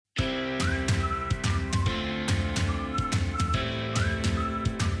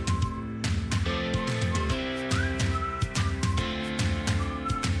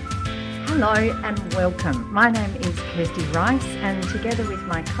Hello and welcome. My name is Kirsty Rice, and together with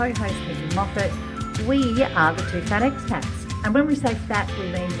my co-host Nikki Moffat, we are the Two Fat Expats. And when we say fat, we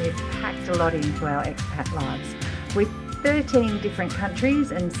mean we've packed a lot into our expat lives. With 13 different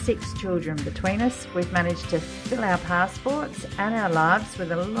countries and 6 children between us, we've managed to fill our passports and our lives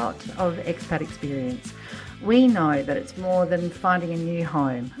with a lot of expat experience. We know that it's more than finding a new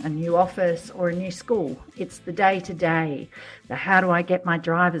home, a new office or a new school. It's the day-to-day, the how do I get my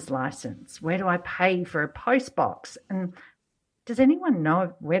driver's license? Where do I pay for a post box? And does anyone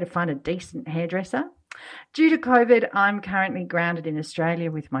know where to find a decent hairdresser? Due to COVID, I'm currently grounded in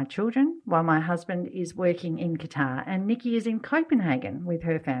Australia with my children, while my husband is working in Qatar and Nikki is in Copenhagen with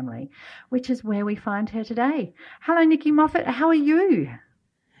her family, which is where we find her today. Hello, Nikki Moffat. How are you?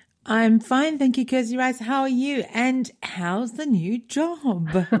 I'm fine, thank you, Kirsty Rice. How are you? And how's the new job?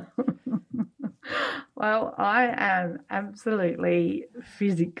 Well, I am absolutely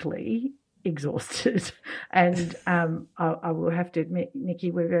physically exhausted. And I will have to admit, Nikki,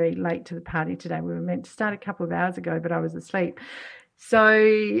 we're very late to the party today. We were meant to start a couple of hours ago, but I was asleep.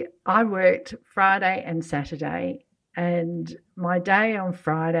 So I worked Friday and Saturday, and my day on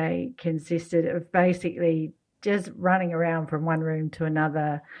Friday consisted of basically just running around from one room to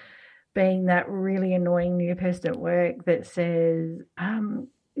another, being that really annoying new person at work that says,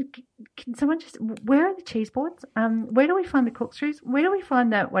 can someone just, where are the cheese boards? Where do we find the corkscrews? Where do we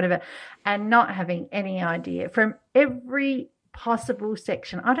find that whatever? And not having any idea from every possible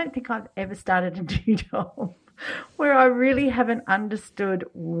section. I don't think I've ever started a new job where I really haven't understood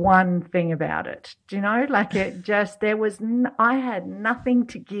one thing about it. Do you know? Like it just, I had nothing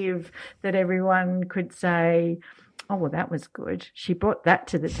to give that everyone could say, oh, well, that was good. She brought that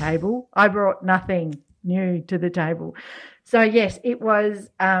to the table. I brought nothing new to the table. So, yes, it was,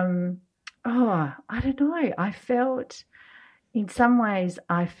 I don't know. I felt, in some ways,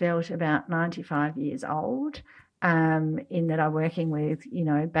 about 95 years old. In that I'm working with,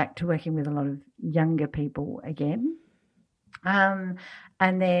 back to working with a lot of younger people again. And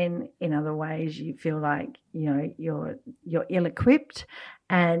then in other ways you feel like, you're ill-equipped,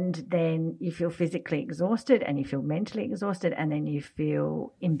 and then you feel physically exhausted and you feel mentally exhausted, and then you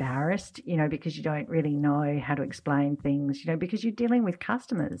feel embarrassed, because you don't really know how to explain things, because you're dealing with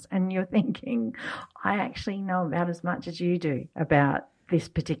customers and you're thinking, I actually know about as much as you do about this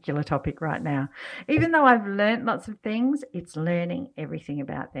particular topic right now. Even though I've learnt lots of things, it's learning everything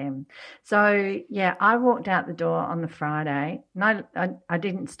about them. So, yeah, I walked out the door on the Friday. No, I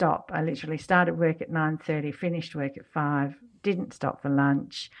didn't stop. I literally started work at 9:30, finished work at 5, didn't stop for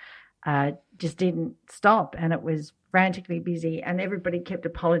lunch, just didn't stop. And it was frantically busy, and everybody kept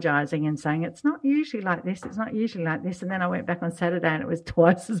apologising and saying, it's not usually like this, it's not usually like this. And then I went back on Saturday and it was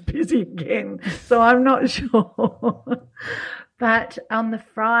twice as busy again. So I'm not sure. But on the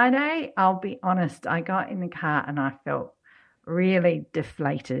Friday, I'll be honest, I got in the car and I felt really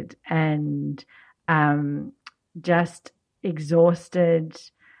deflated and just exhausted.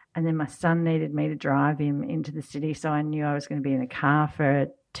 And then my son needed me to drive him into the city, so I knew I was going to be in the car for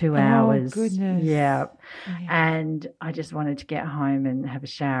 2 hours. Oh, goodness. Yeah. And I just wanted to get home and have a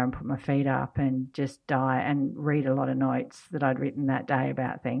shower and put my feet up and just die and read a lot of notes that I'd written that day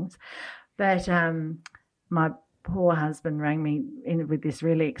about things. But my poor husband rang me in with this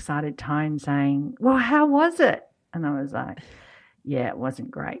really excited tone saying, well, how was it? And I was like, yeah, it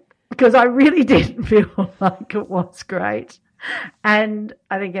wasn't great, because I really didn't feel like it was great. And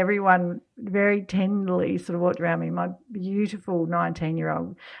I think everyone very tenderly sort of walked around me. My beautiful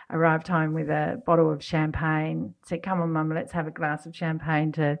 19-year-old arrived home with a bottle of champagne, said, come on, Mum, let's have a glass of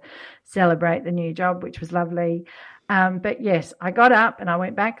champagne to celebrate the new job, which was lovely. But yes, I got up and I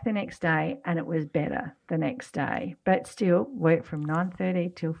went back the next day and it was better the next day. But still, worked from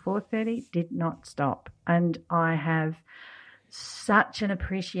 9:30 till 4:30, did not stop. And I have such an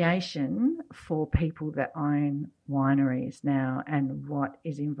appreciation for people that own wineries now and what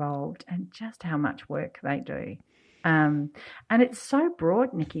is involved and just how much work they do. And it's so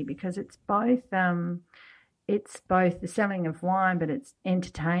broad, Nikki, because it's both the selling of wine, but it's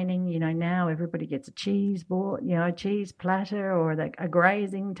entertaining. Now everybody gets a cheese board, a cheese platter, or a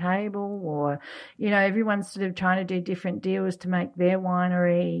grazing table, or, everyone's sort of trying to do different deals to make their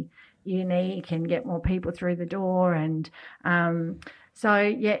winery unique and get more people through the door. And so,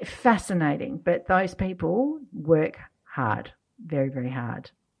 yeah, fascinating. But those people work hard, very, very hard.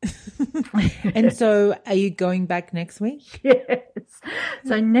 And so are you going back next week? Yes.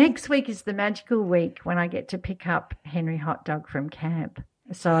 So next week is the magical week when I get to pick up Henry Hot Dog from camp.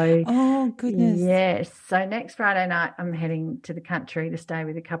 So, Oh, goodness. yes. So next Friday night, I'm heading to the country to stay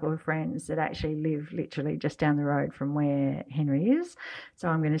with a couple of friends that actually live literally just down the road from where Henry is. So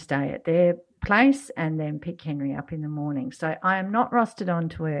I'm going to stay at their place and then pick Henry up in the morning. So I am not rostered on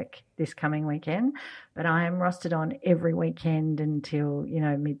to work this coming weekend, but I am rostered on every weekend until,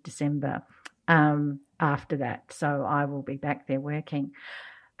 mid-December after that. So I will be back there working.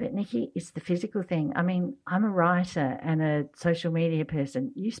 But Nikki, it's the physical thing. I mean, I'm a writer and a social media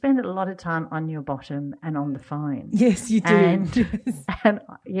person. You spend a lot of time on your bottom and on the phone. Yes, you do. And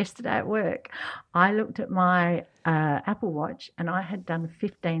yesterday at work, I looked at my Apple Watch and I had done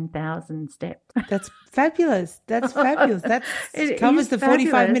 15,000 steps. That's fabulous. That's fabulous. That covers the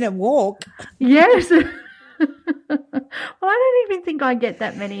 45-minute walk. Yes. Well, I don't even think I get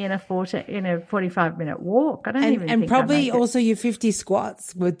that many in a 45-minute walk. I don't even think. And probably also your 50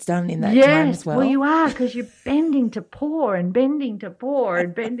 squats were done in that yes, time as well. Well, you are, because you're bending to pour and bending to pour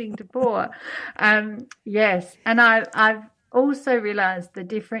and bending to pour. Yes, and I've also realised the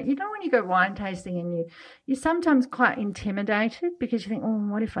different. When you go wine tasting and you're sometimes quite intimidated because you think, oh,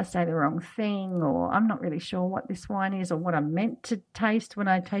 what if I say the wrong thing, or I'm not really sure what this wine is or what I'm meant to taste when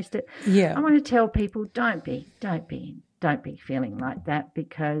I taste it. Yeah, I want to tell people, don't be feeling like that,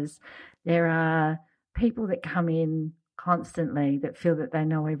 because there are people that come in constantly that feel that they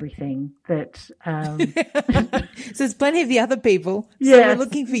know everything. That so there's plenty of the other people. So yes. We're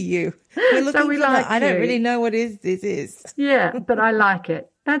looking for you. We're looking for I don't really know what this is. Yeah, but I like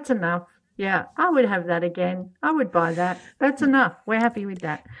it. That's enough. Yeah, I would have that again. I would buy that. That's enough. We're happy with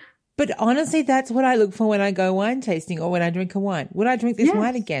that. But honestly, that's what I look for when I go wine tasting or when I drink a wine. Would I drink this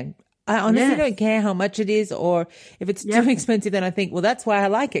wine again? I honestly don't care how much it is, or if it's too expensive, then I think, well, that's why I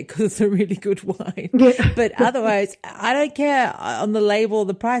like it, because it's a really good wine. Yeah. But otherwise, I don't care on the label,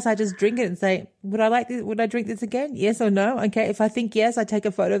 the price. I just drink it and say, would I like this? Would I drink this again? Yes or no? Okay. If I think yes, I take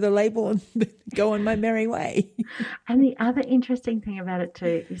a photo of the label and go on my merry way. And the other interesting thing about it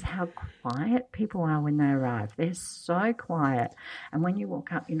too is how quiet people are when they arrive. They're so quiet. And when you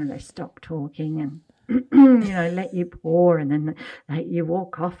walk up, they stop talking and let you pour, and then you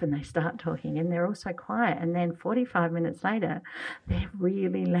walk off and they start talking, and they're all so quiet. And then 45 minutes later, they're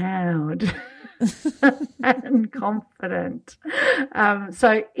really loud and confident.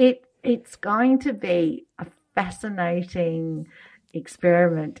 So it's going to be a fascinating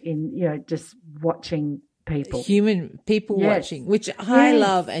experiment in, just watching people. Human people watching, which I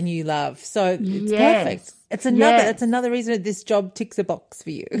love and you love. So it's perfect. It's another reason that this job ticks a box for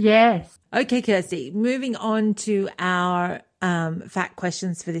you. Yes. Okay, Kirsty, moving on to our fact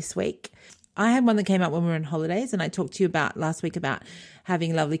questions for this week. I had one that came up when we were on holidays, and I talked to you about last week about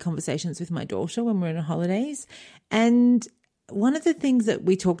having lovely conversations with my daughter when we were on holidays. And one of the things that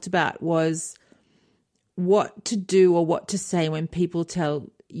we talked about was what to do or what to say when people tell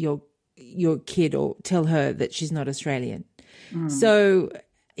your kid or tell her that she's not Australian. So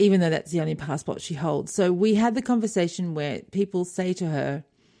even though that's the only passport she holds. So we had the conversation where people say to her,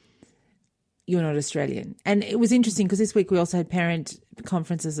 you're not Australian. And it was interesting because this week we also had parent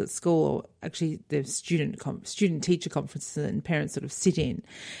conferences at school, or actually the student teacher conferences, and parents sort of sit in.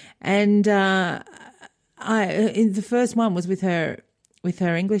 And the first one was with her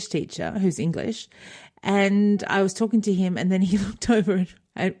English teacher, who's English. And I was talking to him, and then he looked over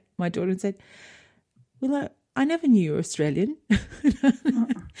at my daughter and said, Willow, I never knew you were Australian.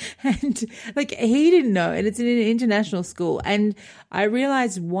 And he didn't know. And it's in an international school. And I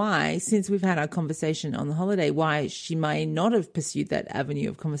realized why, since we've had our conversation on the holiday, why she may not have pursued that avenue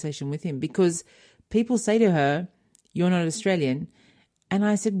of conversation with him, because people say to her, you're not Australian. And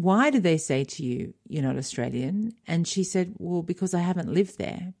I said, why do they say to you, you're not Australian? And she said, well, because I haven't lived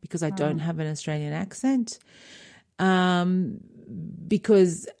there, because I don't have an Australian accent. And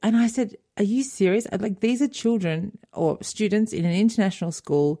I said, are you serious? These are children or students in an international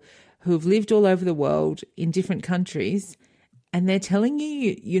school who have lived all over the world in different countries, and they're telling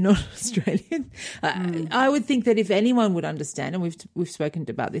you you're not Australian. I would think that if anyone would understand, and we've spoken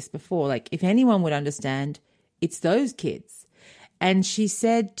about this before, if anyone would understand, it's those kids. And she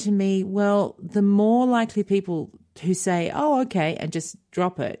said to me, well, the more likely people who say, oh, okay, and just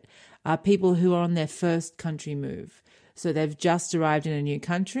drop it, are people who are on their first country move. So they've just arrived in a new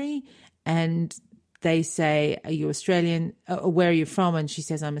country and they say, are you Australian? Where are you from? And she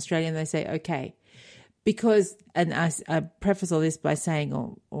says, I'm Australian. They say, okay. Because, and I preface all this by saying,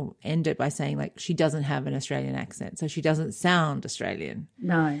 or end it by saying, she doesn't have an Australian accent. So she doesn't sound Australian.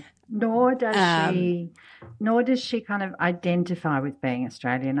 No. Nor does she kind of identify with being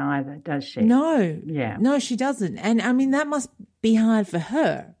Australian either, does she? No. Yeah. No, she doesn't. And I mean, that must be hard for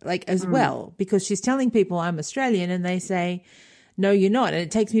her, as well, because she's telling people I'm Australian and they say, no, you're not. And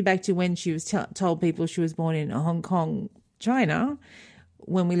it takes me back to when she was told people she was born in Hong Kong, China,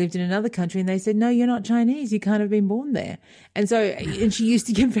 when we lived in another country, and they said, no, you're not Chinese. You can't have been born there. And so, and she used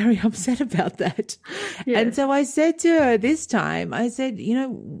to get very upset about that. Yes. And so I said to her this time, I said,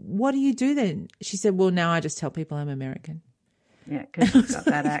 what do you do then? She said, well, now I just tell people I'm American. Yeah, because you've got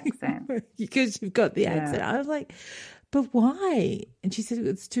that accent. Because you've got the accent. I was like, but why? And she said,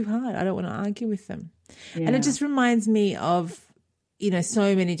 it's too hard. I don't want to argue with them. Yeah. And it just reminds me of,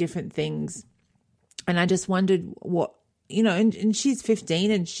 so many different things. And I just wondered what, and she's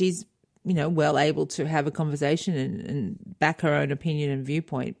 15 and she's, well able to have a conversation and back her own opinion and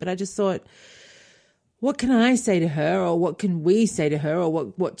viewpoint. But I just thought, what can I say to her, or what can we say to her, or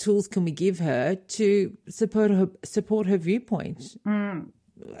what tools can we give her to support her viewpoint? Mm.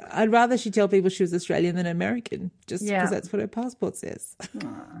 I'd rather she tell people she was Australian than American, just because that's what her passport says.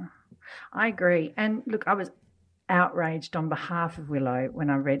 I agree. And look, I was outraged on behalf of Willow when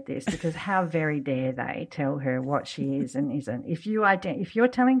I read this, because how very dare they tell her what she is and isn't. If you're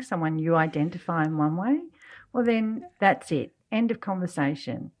telling someone you identify in one way, well then that's it. End of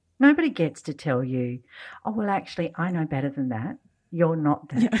conversation. Nobody gets to tell you, oh well actually I know better than that. You're not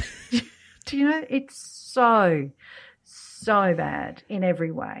that. Yeah. Do you know, it's so bad in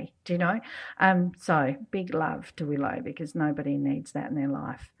every way. Do you know? So big love to Willow, because nobody needs that in their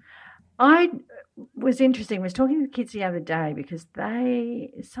life. I was interesting. I was talking to the kids the other day because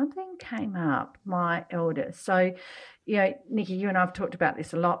something came up, my eldest. So, Nikki, you and I have talked about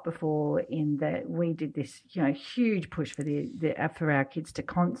this a lot before, in that we did this, huge push for our kids to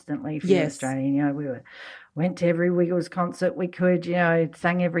constantly feel Australian. We went to every Wiggles concert we could,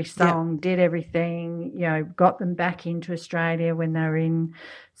 sang every song, did everything, got them back into Australia when they were in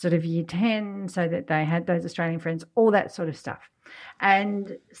sort of year 10, so that they had those Australian friends, all that sort of stuff.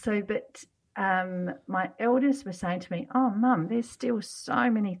 And so, but my eldest was saying to me, oh, Mum, there's still so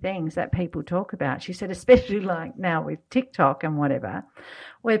many things that people talk about. She said, especially like now with TikTok and whatever,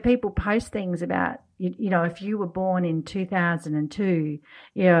 where people post things about, if you were born in 2002,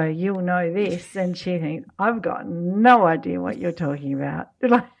 you'll know this. And she thinks, I've got no idea what you're talking about.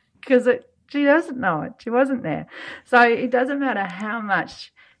 Because she doesn't know it. She wasn't there. So it doesn't matter how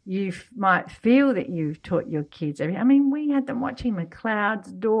much you might feel that you've taught your kids everything. I mean, we had them watching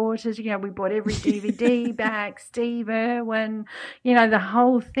McLeod's Daughters. We bought every DVD back, Steve Irwin, the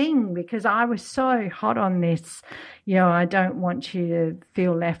whole thing, because I was so hot on this. I don't want you to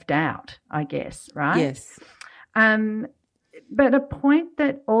feel left out, I guess, right? Yes. But a point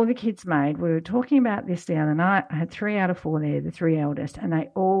that all the kids made, we were talking about this the other night. I had 3 out of 4 there, the 3 eldest, and they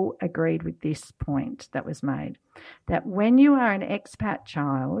all agreed with this point that was made, that when you are an expat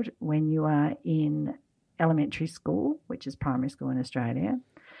child, when you are in elementary school, which is primary school in Australia,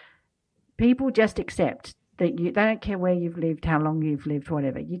 people just accept that they don't care where you've lived, how long you've lived,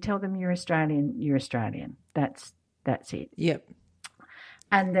 whatever. You tell them you're Australian, you're Australian. That's it. Yep.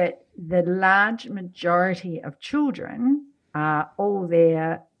 And that the large majority of children are all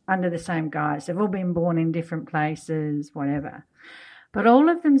there under the same guise. They've all been born in different places, whatever. But all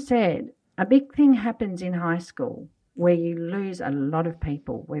of them said a big thing happens in high school where you lose a lot of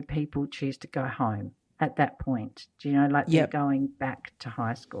people, where people choose to go home at that point. Do they're going back to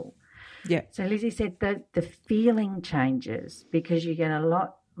high school. Yeah. So Lizzie said that the feeling changes, because you get a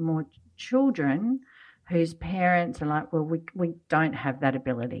lot more children whose parents are like, well, we don't have that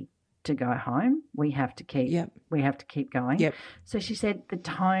ability to go home. We have to keep going. Yep. So she said the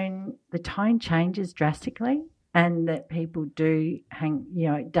tone changes drastically, and that people do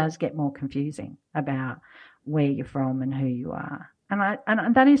it does get more confusing about where you're from and who you are.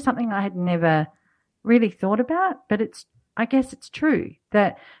 And that is something I had never really thought about, but I guess it's true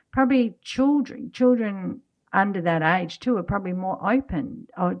that probably children under that age too are probably more open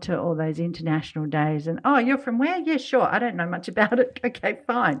to all those international days. And, oh, you're from where? Yeah, sure. I don't know much about it. Okay,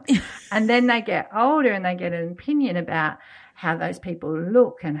 fine. And then they get older and they get an opinion about how those people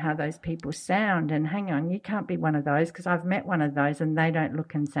look and how those people sound. And hang on, you can't be one of those, because I've met one of those and they don't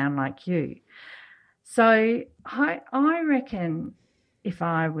look and sound like you. So I reckon if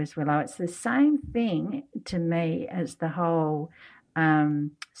I was Willow, it's the same thing to me as the whole,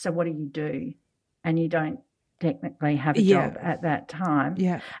 so what do you do? And you don't technically have a job at that time.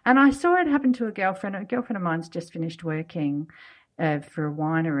 Yeah. And I saw it happen to a girlfriend. A girlfriend of mine's just finished working for a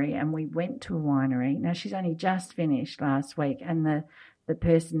winery, and we went to a winery. Now, she's only just finished last week, and the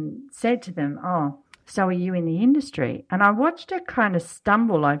person said to them, oh, so are you in the industry? And I watched her kind of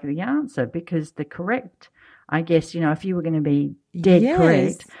stumble over the answer, because the correct, I guess, if you were going to be dead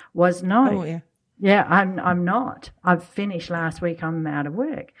correct, was no. Oh, yeah. Yeah, I'm not. I've finished last week. I'm out of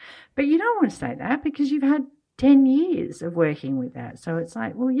work. But you don't want to say that, because you've had 10 years of working with that. So it's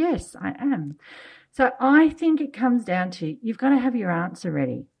like, well, yes, I am. So I think it comes down to you've got to have your answer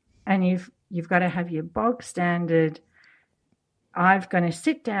ready, and you've got to have your bog standard. I'm going to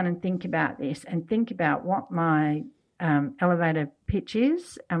sit down and think about this and think about what my elevator pitch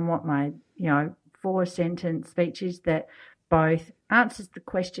is and what my 4-sentence speech is that both answers the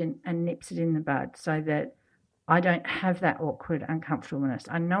question and nips it in the bud, so that I don't have that awkward uncomfortableness.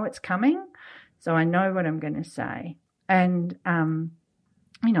 I know it's coming, so I know what I'm going to say. And,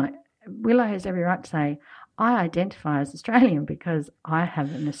 Willow has every right to say, I identify as Australian because I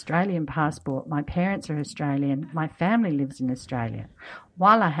have an Australian passport. My parents are Australian. My family lives in Australia.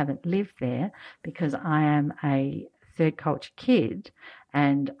 While I haven't lived there, because I am a third culture kid,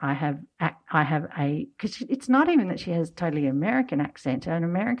 and I have because it's not even that she has a totally American accent. An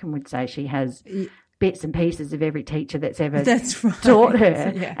American would say she has bits and pieces of every teacher that's ever taught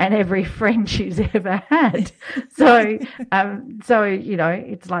her and every friend she's ever had. So, it's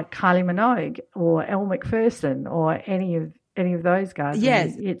like Kylie Minogue or Elle Macpherson or any of those guys.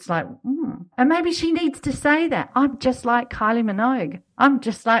 Yes. It's like, and maybe she needs to say that. I'm just like Kylie Minogue. I'm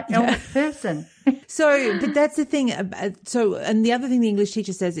just like Elle Macpherson. So, but that's the thing. And the other thing the English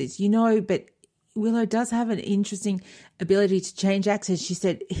teacher says is, but Willow does have an interesting ability to change accents.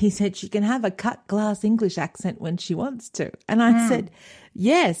 He said she can have a cut glass English accent when she wants to. And I said,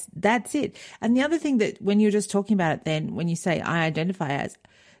 yes, that's it. And the other thing that when you're just talking about it then, when you say I identify as,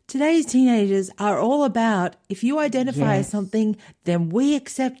 today's teenagers are all about, if you identify as something, then we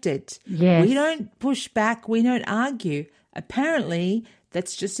accept it. Yes. We don't push back. We don't argue. Apparently,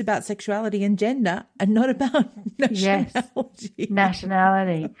 that's just about sexuality and gender and not about nationality. Yes,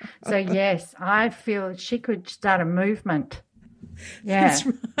 nationality. So, yes, I feel she could start a movement. Yeah, that's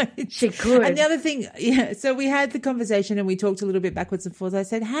right. She could. And the other thing, so we had the conversation and we talked a little bit backwards and forwards. I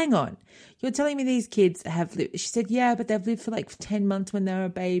said, hang on, you're telling me these kids have lived. She said, yeah, but they've lived for like 10 months when they were a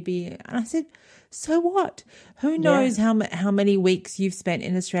baby. And I said, so what? Who knows how many weeks you've spent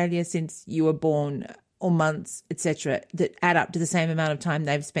in Australia since you were born, or months, etc., that add up to the same amount of time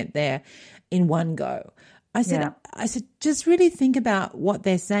they've spent there in one go. I said, just really think about what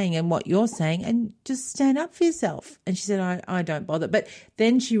they're saying and what you're saying and just stand up for yourself. And she said, I don't bother. But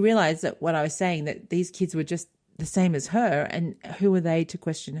then she realized that what I was saying, that these kids were just the same as her, and who are they to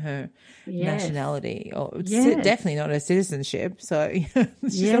question her nationality? Or definitely not her citizenship. So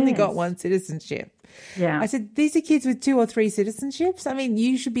she's only got one citizenship. Yeah. I said, these are kids with 2 or 3 citizenships. I mean,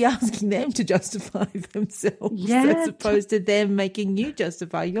 you should be asking them to justify themselves as opposed to them making you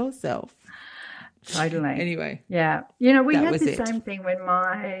justify yourself. Totally. Anyway. Yeah. We had the same thing when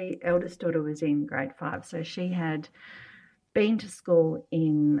my eldest daughter was in grade 5. So she had been to school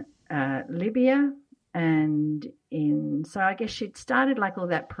in Libya, and so I guess she'd started like all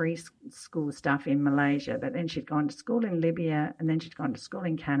that preschool stuff in Malaysia, but then she'd gone to school in Libya, and then she'd gone to school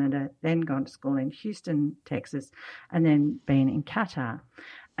in Canada, then gone to school in Houston, Texas, and then been in Qatar.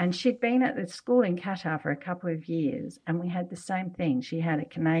 And she'd been at the school in Qatar for a couple of years, and we had the same thing. She had a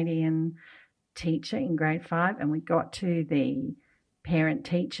Canadian teacher in grade 5, and we got to the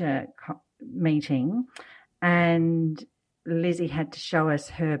parent-teacher meeting, and Lizzie had to show us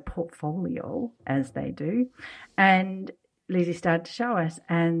her portfolio, as they do, and Lizzie started to show us,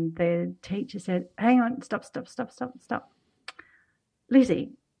 and the teacher said, hang on, stop.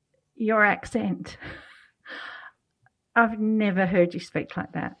 Lizzie, your accent. I've never heard you speak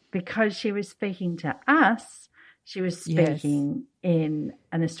like that, because she was speaking to us. She was speaking in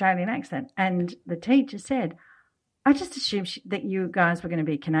an Australian accent, and the teacher said, I just assumed that you guys were going to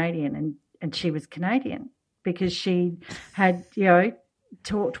be Canadian, and she was Canadian, because she had,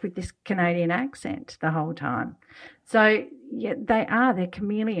 talked with this Canadian accent the whole time. So, they're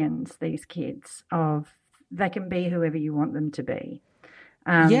chameleons, these kids, they can be whoever you want them to be.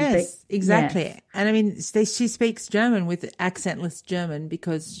 Yes, exactly. Yes. And I mean, she speaks German with accentless German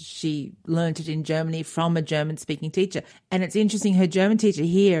because she learnt it in Germany from a German-speaking teacher. And it's interesting, her German teacher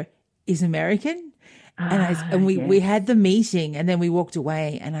here is American. And we had the meeting, and then we walked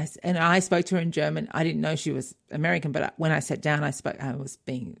away, and I spoke to her in German. I didn't know she was American, but when I sat down, I was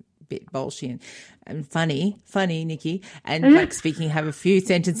being a bit bolshy and funny, Nikki, and have a few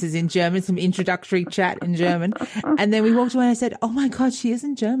sentences in German, some introductory chat in German. And then we walked away, and I said, oh my God, she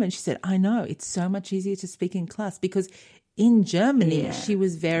isn't German. She said, I know, it's so much easier to speak in class, because in Germany, she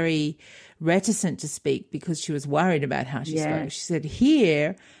was very reticent to speak because she was worried about how she spoke. She said,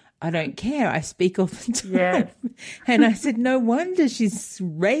 here, I don't care. I speak all the time. Yes. And I said, no wonder she's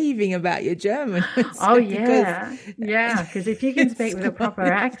raving about your German. Because if you can speak with a proper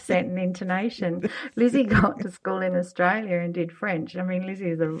accent and intonation. Lizzie got to school in Australia and did French. I mean, Lizzie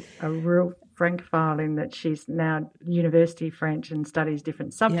is a real francophile in that she's now university French and studies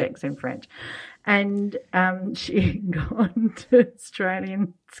different subjects in French. And she had gone to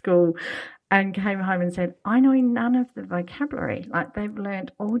Australian school and came home and said, I know none of the vocabulary. Like, they've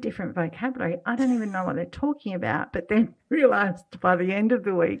learned all different vocabulary. I don't even know what they're talking about. But then realised by the end of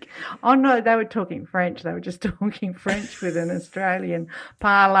the week, oh, no, they were talking French. They were just talking French with an Australian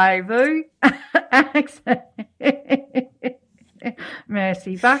parlez-vous accent.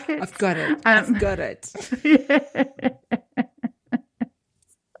 Mercy buckets. I've got it. I've got it. Yeah.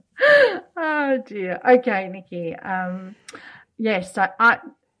 Oh, dear. Okay, Nikki. Yes, so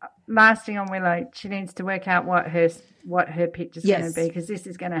last thing on Willow, she needs to work out what her picture's going to be, because this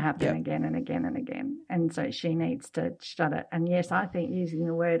is going to happen again and again and again. And so she needs to shut it. And yes, I think using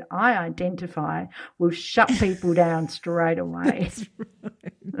the word I identify will shut people down straight away.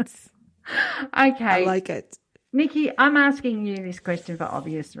 That's right. Okay. I like it. Nikki, I'm asking you this question for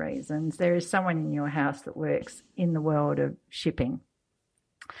obvious reasons. There is someone in your house that works in the world of shipping.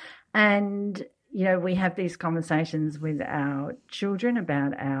 And, you know, we have these conversations with our children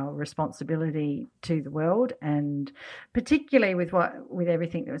about our responsibility to the world, and particularly with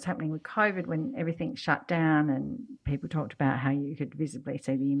everything that was happening with COVID, when everything shut down and people talked about how you could visibly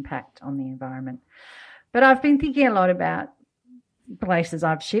see the impact on the environment. But I've been thinking a lot about places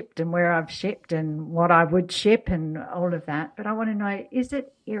I've shipped and where I've shipped and what I would ship and all of that. But I want to know, is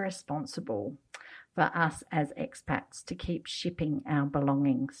it irresponsible for us as expats to keep shipping our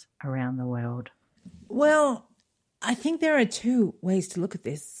belongings around the world? Well, I think there are two ways to look at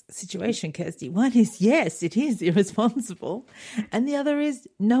this situation, Kirsty. One is, yes, it is irresponsible. And the other is,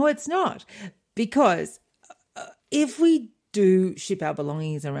 no, it's not. Because if we do ship our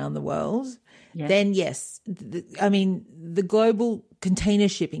belongings around the world, then yes, the global container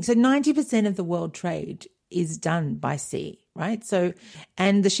shipping. So 90% of the world trade is done by sea, right? So,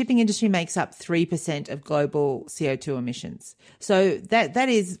 and the shipping industry makes up 3% of global CO2 emissions. So that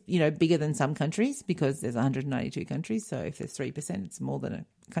is, you know, bigger than some countries, because there's 192 countries. So if there's 3%, it's more than a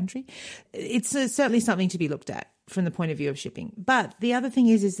country. It's certainly something to be looked at from the point of view of shipping. But the other thing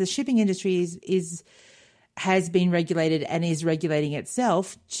is the shipping industry has been regulated and is regulating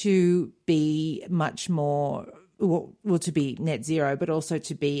itself to be much more, well, to be net zero, but also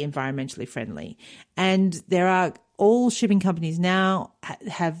to be environmentally friendly. And all shipping companies now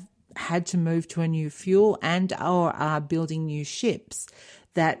have had to move to a new fuel and or are building new ships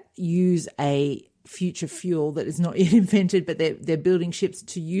that use a future fuel that is not yet invented, but they're building ships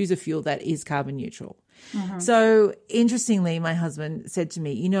to use a fuel that is carbon neutral. Mm-hmm. So interestingly, my husband said to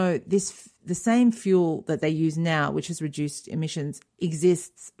me, you know, the same fuel that they use now, which has reduced emissions,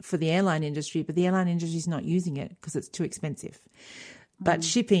 exists for the airline industry, but the airline industry is not using it because it's too expensive. But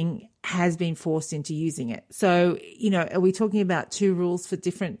shipping has been forced into using it. So, you know, are we talking about two rules for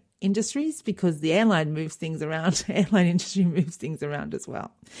different industries? Because the airline moves things around, airline industry moves things around as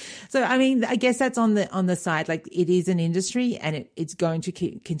well. So, I mean, I guess that's on the side. Like, it is an industry and it's going to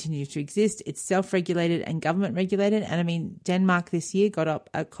continue to exist. It's self-regulated and government regulated. And I mean, Denmark this year got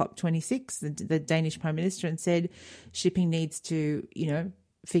up at COP26, the Danish Prime Minister, and said shipping needs to, you know,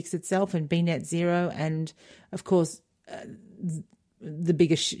 fix itself and be net zero. And of course, the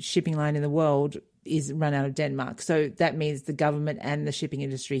biggest shipping line in the world is run out of Denmark. So that means the government and the shipping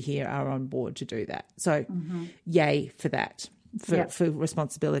industry here are on board to do that. So yay for that, for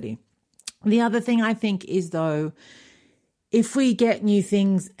responsibility. The other thing I think is, though, if we get new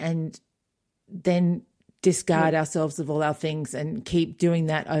things and then discard ourselves of all our things and keep doing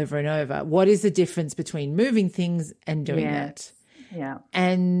that over and over, what is the difference between moving things and doing that? Yeah.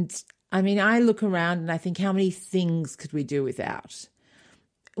 And I mean, I look around and I think, how many things could we do without?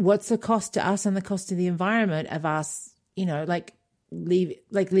 What's the cost to us and the cost to the environment of us, you know, like leaving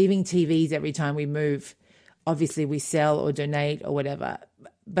TVs every time we move? Obviously we sell or donate or whatever,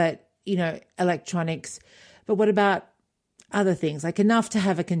 but, you know, electronics. But what about other things, like enough to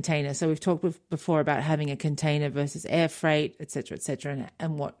have a container? So we've talked before about having a container versus air freight, et cetera,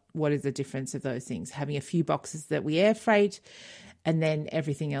 and what is the difference of those things? Having a few boxes that we air freight and then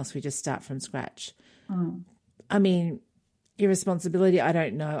everything else we just start from scratch. I mean, irresponsibility, I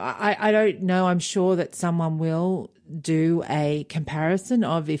don't know. I don't know. I'm sure that someone will do a comparison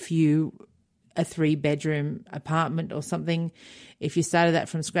of a 3-bedroom apartment or something, if you started that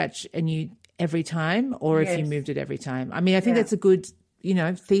from scratch and you every time, or if you moved it every time. I mean, I think that's a good, you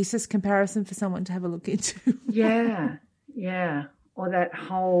know, thesis comparison for someone to have a look into. Yeah. Or that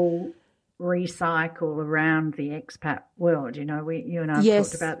whole recycle around the expat world. You know, you and I have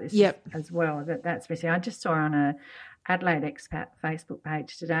talked about this as well, that's missing. I just saw on a Adelaide expat Facebook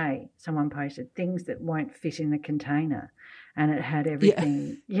page today, someone posted things that won't fit in the container. and it had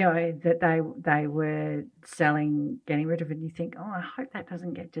everything, that they were selling, getting rid of it. And you think, oh, I hope that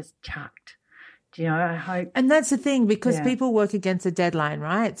doesn't get just chucked. I hope. And that's the thing, because people work against a deadline,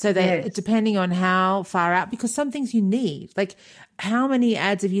 right? So depending on how far out, because some things you need, like how many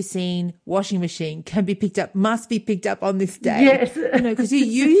ads have you seen? Washing machine must be picked up on this day. Yes. Because you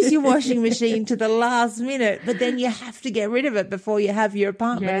use your washing machine to the last minute, but then you have to get rid of it before you have your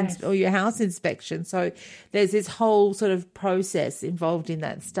apartment or your house inspection. So there's this whole sort of process involved in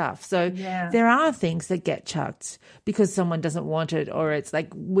that stuff. So there are things that get chucked because someone doesn't want it, or it's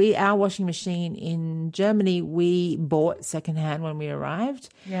like our washing machine in Germany, we bought secondhand when we arrived.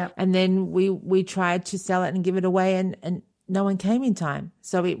 Yeah. And then we tried to sell it and give it away, and no one came in time.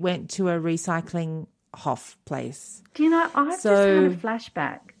 So it went to a recycling Hof place. Do you know, I've just had a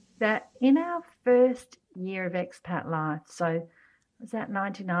flashback that in our first year of expat life, so was that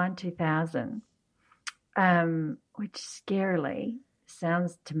 99, 2000, which scarily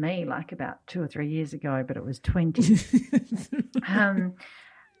sounds to me like about 2 or 3 years ago, but it was 20.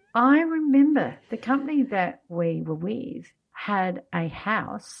 I remember the company that we were with had a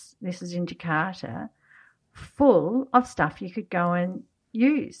house, this is in Jakarta, full of stuff you could go and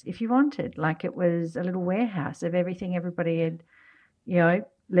use if you wanted. Like it was a little warehouse of everything everybody had,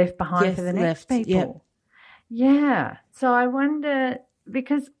 left behind for the next people. Yeah. So I wonder,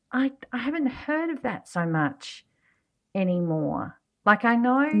 because I haven't heard of that so much anymore. Like I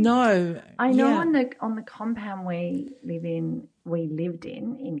know on the compound we lived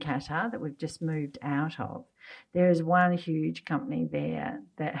in Qatar that we've just moved out of, there is one huge company there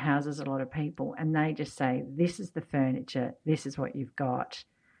that houses a lot of people, and they just say, this is the furniture, this is what you've got.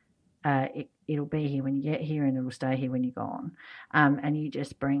 It'll be here when you get here and it'll stay here when you're gone. And you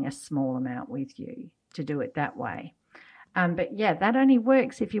just bring a small amount with you to do it that way. But that only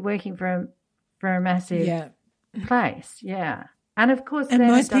works if you're working for a massive place. Yeah. And of course,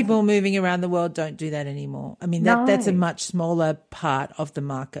 most people moving around the world don't do that anymore. I mean, that's a much smaller part of the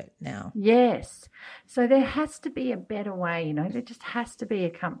market now. Yes. So there has to be a better way, there just has to be a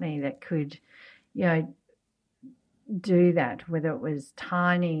company that could, do that, whether it was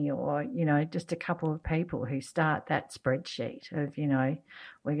tiny or, just a couple of people who start that spreadsheet of,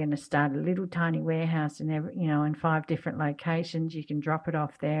 we're going to start a little tiny warehouse in 5 different locations. You can drop it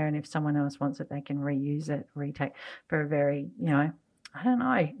off there, and if someone else wants it, they can reuse it, retake for a very, I don't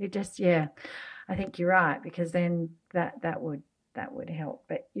know. It just, I think you're right, because then that would help.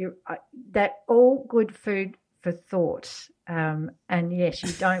 But that all good food for thought. And yes,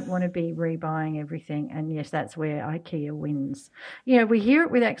 you don't want to be rebuying everything. And yes, that's where IKEA wins. We hear it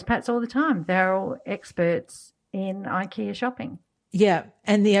with expats all the time. They're all experts in IKEA shopping. Yeah,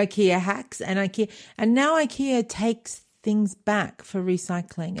 and the IKEA hacks and now IKEA takes things back for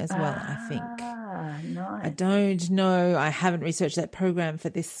recycling as well, I think. Nice. I don't know. I haven't researched that program for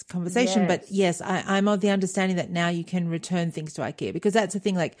this conversation, but yes, I'm of the understanding that now you can return things to IKEA, because that's the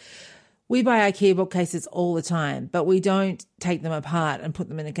thing, like, we buy IKEA bookcases all the time, but we don't take them apart and put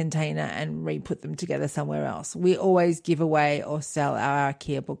them in a container and re-put them together somewhere else. We always give away or sell our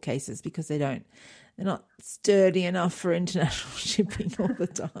IKEA bookcases because they're not sturdy enough for international shipping all the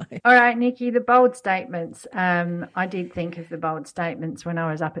time. All right, Nikki, the bold statements. I did think of the bold statements when I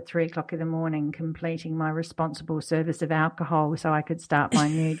was up at 3:00 in the morning completing my responsible service of alcohol so I could start my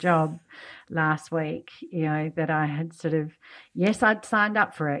new job last week, that I had sort of, yes, I'd signed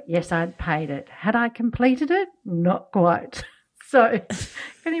up for it. Yes, I'd paid it. Had I completed it? Not quite. So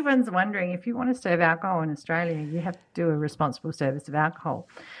if anyone's wondering, if you want to serve alcohol in Australia, you have to do a responsible service of alcohol.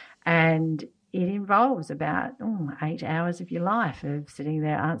 And it involves about 8 hours of your life of sitting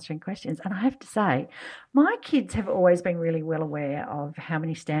there answering questions. And I have to say, my kids have always been really well aware of how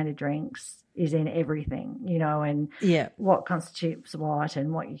many standard drinks is in everything, and what constitutes what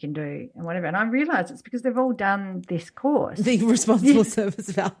and what you can do and whatever. And I realise it's because they've all done this course. The responsible service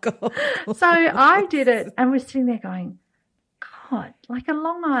of alcohol. So I did it and was sitting there going, God, like a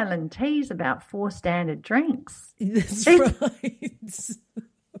Long Island tea is about 4 standard drinks. That's right.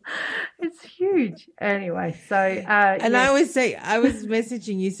 It's huge. Anyway, so and I always say, I was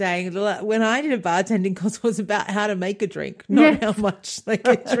messaging you saying, when I did a bartending course, it was about how to make a drink, not how much a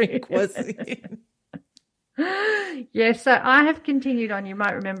drink was in. Yes, so I have continued on. You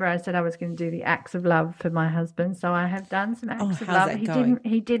might remember I said I was going to do the acts of love for my husband, so I have done some acts of love.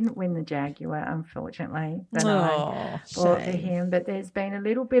 He didn't win the Jaguar, unfortunately, that I bought for him. But there's been a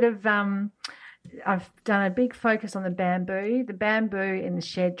little bit of I've done a big focus on the bamboo. The bamboo in the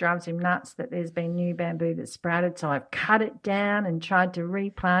shed drives him nuts that there's been new bamboo that's sprouted. So I've cut it down and tried to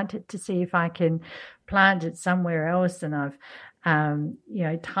replant it to see if I can plant it somewhere else. And I've,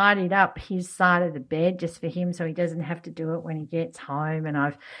 tidied up his side of the bed just for him so he doesn't have to do it when he gets home. And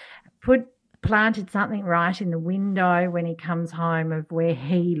I've planted something right in the window when he comes home of where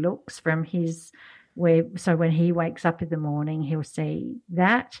he looks from so when he wakes up in the morning, he'll see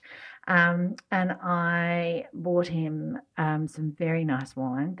that. And I bought him some very nice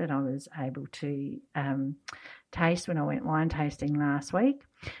wine that I was able to taste when I went wine tasting last week.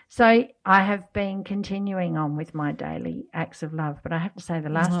 So I have been continuing on with my daily acts of love, but I have to say the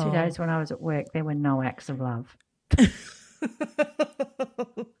last 2 days when I was at work, there were no acts of love.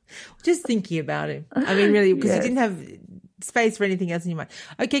 Just thinking about him. I mean, really, because you didn't have space for anything else in your mind.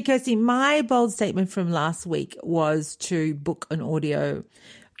 Okay, Kirsty, my bold statement from last week was to book an audio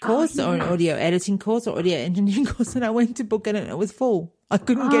course or an audio editing course or audio engineering course, and I went to book it and it was full. I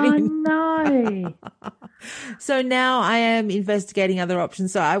couldn't get in. No. So now I am investigating other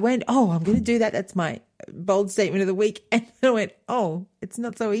options. So I went, I'm going to do that. That's my bold statement of the week. And I went, it's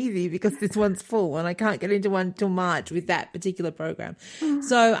not so easy because this one's full and I can't get into one till March with that particular program.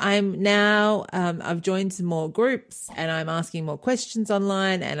 So I'm now, I've joined some more groups and I'm asking more questions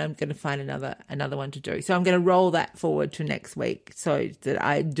online and I'm going to find another one to do. So I'm going to roll that forward to next week so that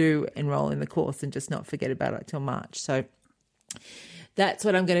I do enroll in the course and just not forget about it till March. So that's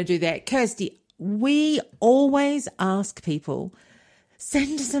what I'm going to do there. Kirsty, we always ask people,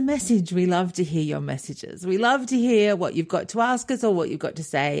 send us a message. We love to hear your messages. We love to hear what you've got to ask us or what you've got to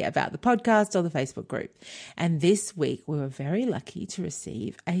say about the podcast or the Facebook group. And this week we were very lucky to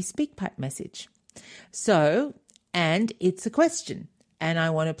receive a SpeakPipe message. And it's a question. And I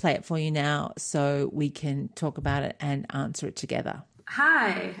want to play it for you now so we can talk about it and answer it together.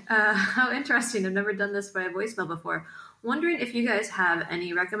 Hi, how interesting. I've never done this by voicemail before. Wondering if you guys have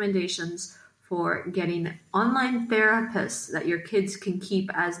any recommendations for getting online therapists that your kids can keep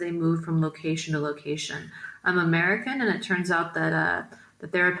as they move from location to location. I'm American, and it turns out that the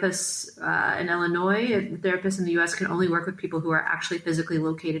therapists in Illinois, the therapists in the U.S. can only work with people who are actually physically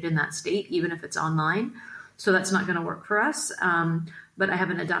located in that state, even if it's online. So that's not going to work for us. But I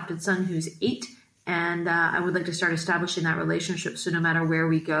have an adopted son who's 8, and I would like to start establishing that relationship so no matter where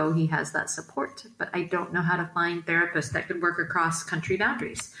we go, he has that support. But I don't know how to find therapists that could work across country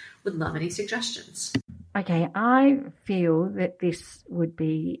boundaries. Would love any suggestions. Okay, I feel that this would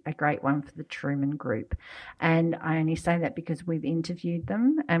be a great one for the Truman Group. And I only say that because we've interviewed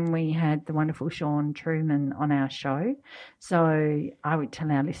them and we had the wonderful Sean Truman on our show. So I would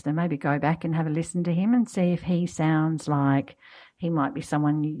tell our listener, maybe go back and have a listen to him and see if he sounds like he might be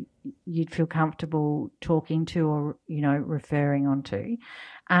someone you'd feel comfortable talking to or, referring on to.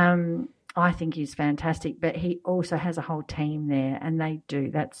 I think he's fantastic, but he also has a whole team there and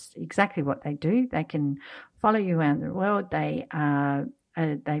that's exactly what they do. They can follow you around the world. They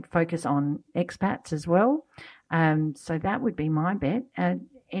focus on expats as well. So that would be my bet.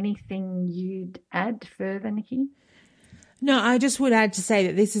 Anything you'd add further, Nikki? No, I just would add to say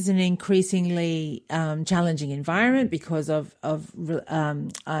that this is an increasingly challenging environment because of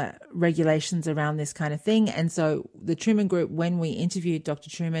regulations around this kind of thing. And so the Truman Group, when we interviewed Dr.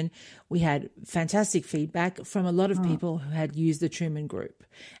 Truman, we had fantastic feedback from a lot of people who had used the Truman Group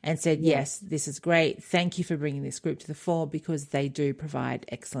and said, yes, this is great. Thank you for bringing this group to the fore because they do provide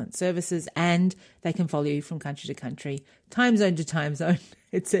excellent services and they can follow you from country to country, time zone to time zone,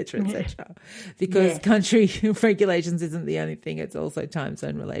 et cetera, because country regulations isn't the only thing. It's also time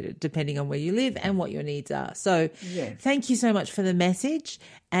zone related, depending on where you live and what your needs are. So thank you so much for the message.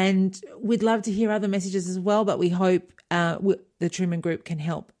 And we'd love to hear other messages as well, but we hope the Truman Group can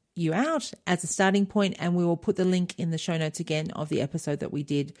help you out as a starting point, and we will put the link in the show notes again of the episode that we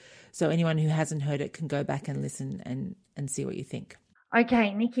did. So anyone who hasn't heard it can go back and listen and see what you think.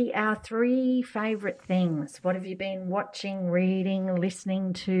 Okay, Nikki, our 3 favourite things. What have you been watching, reading,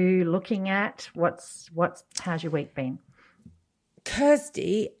 listening to, looking at? How's your week been?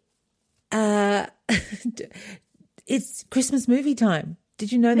 Kirsty, it's Christmas movie time.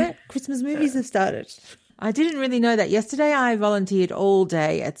 Did you know that? Christmas movies have started. I didn't really know that. Yesterday I volunteered all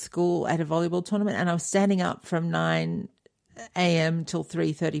day at school at a volleyball tournament and I was standing up from 9 a.m. till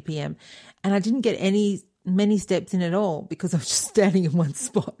 3:30 p.m. and I didn't get many steps in at all because I was just standing in one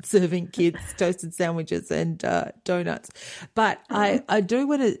spot serving kids toasted sandwiches and donuts. But I do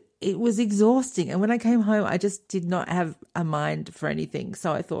want to, it was exhausting. And when I came home, I just did not have a mind for anything.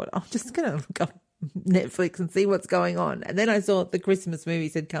 So I thought, I'm just going to look up Netflix and see what's going on. And then I saw the Christmas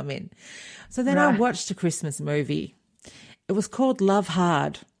movies had come in. So then I watched a Christmas movie. It was called Love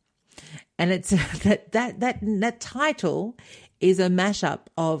Hard. And it's that title is a mashup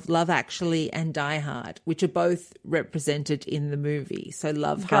of Love Actually and Die Hard, which are both represented in the movie. So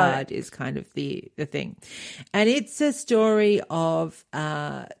Love Hard is kind of the thing. And it's a story of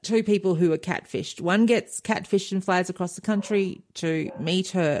two people who are catfished. One gets catfished and flies across the country to meet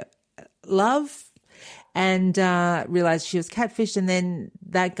her love and realized she was catfished, and then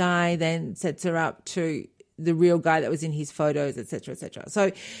that guy then sets her up to the real guy that was in his photos, etc., etc.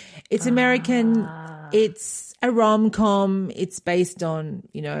 So it's American. It's a rom-com. It's based on,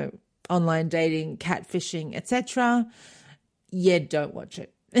 you know, online dating, catfishing, etc. Yeah, don't watch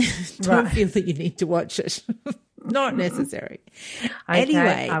it. Don't feel that you need to watch it. Not necessary. Okay,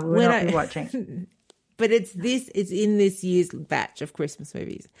 anyway, I will not be watching. But it's in this year's batch of Christmas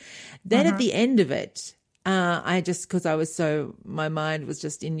movies. Then at the end of it, my mind was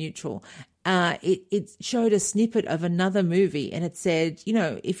just in neutral. It showed a snippet of another movie, and it said, you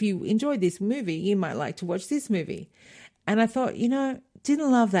know, if you enjoyed this movie, you might like to watch this movie. And I thought, you know,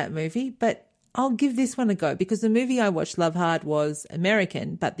 didn't love that movie, but I'll give this one a go, because the movie I watched, Love Hard, was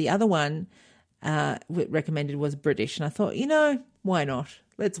American, but the other one recommended was British. And I thought, you know, why not?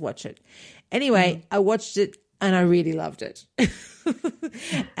 Let's watch it. Anyway, I watched it and I really loved it.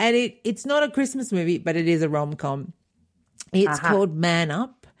 And it's not a Christmas movie, but it is a rom-com. It's called Man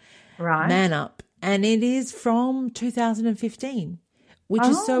Up. Right. Man Up. And it is from 2015, which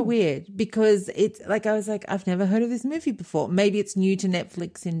is so weird, because it's like, I was like, I've never heard of this movie before. Maybe it's new to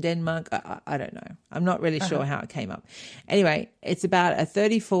Netflix in Denmark. I don't know. I'm not really sure how it came up. Anyway, it's about a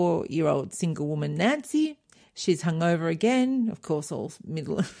 34-year-old single woman, Nancy. She's hungover again. Of course, all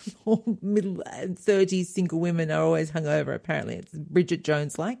middle 30s single women are always hungover. Apparently, it's Bridget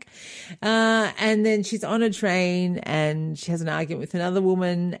Jones-like. And then she's on a train and she has an argument with another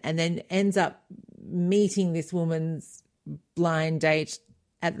woman, and then ends up meeting this woman's blind date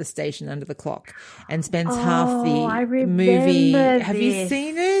at the station under the clock, and spends half the movie. Have you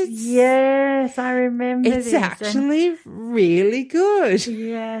seen it? Yes, I remember this. It's actually really good.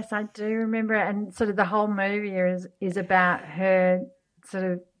 Yes, I do remember it. And sort of the whole movie is about her sort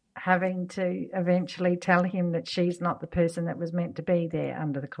of having to eventually tell him that she's not the person that was meant to be there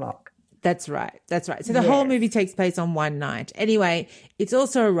under the clock. That's right. So the whole movie takes place on one night. Anyway, it's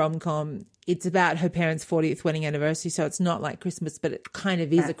also a rom-com. It's about her parents' 40th wedding anniversary, so it's not like Christmas, but it kind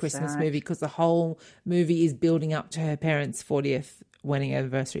of is a Christmas movie, because the whole movie is building up to her parents' 40th wedding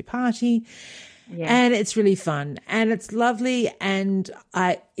anniversary party. Yeah. And it's really fun and it's lovely, and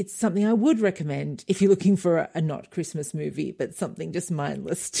it's something I would recommend if you're looking for a not Christmas movie, but something just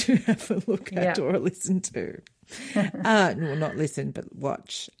mindless to have a look at or listen to. Well, not listen, but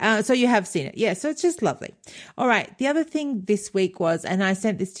watch. So you have seen it. Yeah, so it's just lovely. All right. The other thing this week was, and I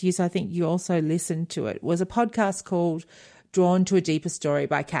sent this to you, so I think you also listened to it, was a podcast called Drawn to a Deeper Story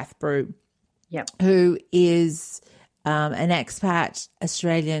by Kath Brew, who is an expat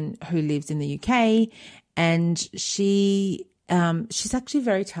Australian who lives in the UK, and she's actually a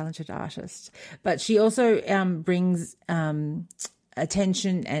very talented artist, but she also brings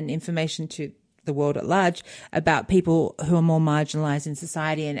attention and information to the world at large about people who are more marginalized in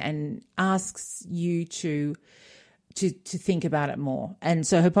society, and asks you to think about it more. And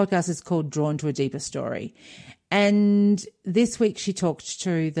so her podcast is called Drawn to a Deeper Story. And this week she talked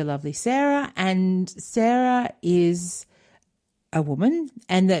to the lovely Sarah, and Sarah is a woman,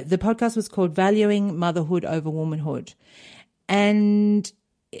 and the podcast was called Valuing Motherhood Over Womanhood. And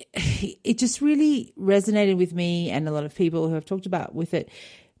it just really resonated with me and a lot of people who have talked about with it,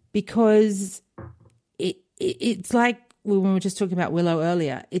 because it's like when we were just talking about Willow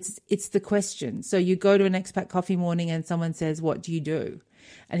earlier, it's the question. So you go to an expat coffee morning and someone says, what do you do?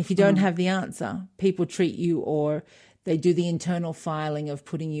 And if you don't have the answer, people treat you, or they do the internal filing of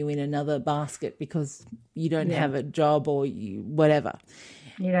putting you in another basket because you don't have a job, or whatever.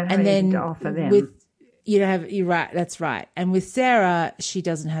 You don't have anything to offer them. You're right. That's right. And with Sarah, she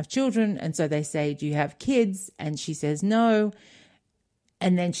doesn't have children. And so they say, do you have kids? And she says no.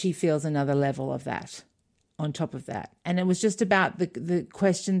 And then she feels another level of that on top of that. And it was just about the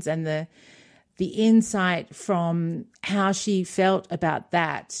questions and the insight from how she felt about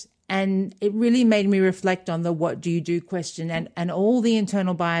that. And it really made me reflect on the what do you do question, and all the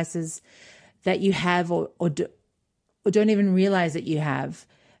internal biases that you have or don't even realize that you have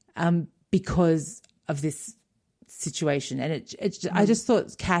because of this situation. And I just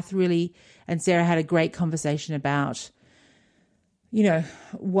thought Kath really and Sarah had a great conversation about, you know,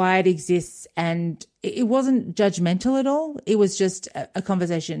 why it exists. And it wasn't judgmental at all. It was just a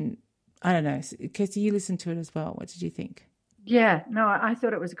conversation. I don't know. Kirsty, you listened to it as well. What did you think? Yeah, no, I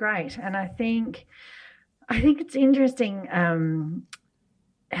thought it was great. And I think it's interesting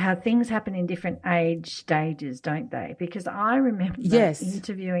how things happen in different age stages, don't they? Because I remember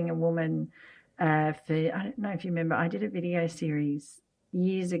interviewing a woman I don't know if you remember, I did a video series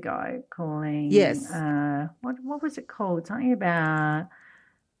years ago calling, what was it called? Something about,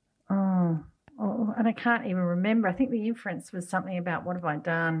 and I can't even remember. I think the inference was something about what have I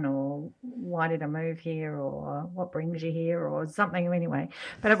done, or why did I move here, or what brings you here, or something anyway.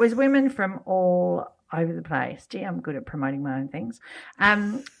 But it was women from all over the place. Gee, I'm good at promoting my own things.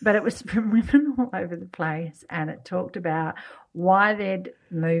 But it was from women all over the place, and it talked about why they'd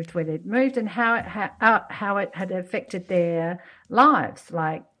moved where they'd moved and how it had affected their lives,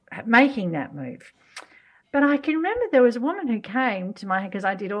 like making that move. But I can remember there was a woman who came to my, because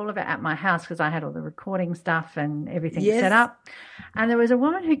I did all of it at my house because I had all the recording stuff and everything set up. And there was a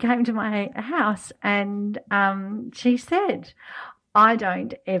woman who came to my house, and she said, I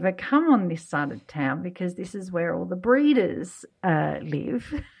don't ever come on this side of town because this is where all the breeders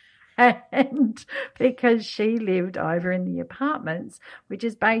live. And because she lived over in the apartments, which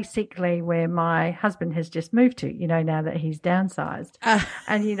is basically where my husband has just moved to, now that he's downsized.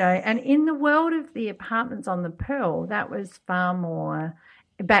 And in the world of the apartments on the Pearl, that was far more,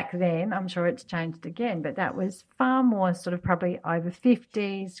 back then, I'm sure it's changed again, but that was far more sort of probably over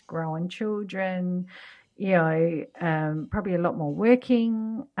 50s, growing children, probably a lot more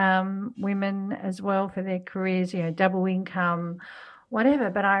working women as well for their careers, double income, whatever.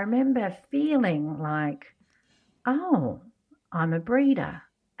 But I remember feeling like, oh, I'm a breeder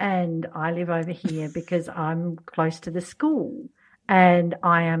and I live over here because I'm close to the school and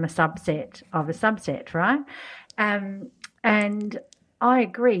I am a subset of a subset, right? And I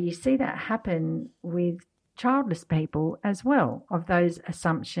agree. You see that happen with childless people as well, of those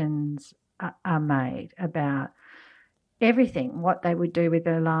assumptions are made about everything, what they would do with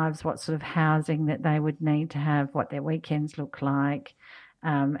their lives, what sort of housing that they would need to have, what their weekends look like,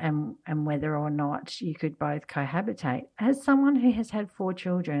 and whether or not you could both cohabitate. As someone who has had 4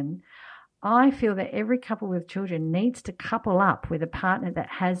 children, I feel that every couple with children needs to couple up with a partner that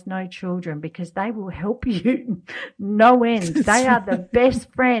has no children, because they will help you no end. They are the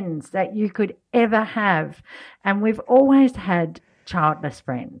best friends that you could ever have. And we've always had childless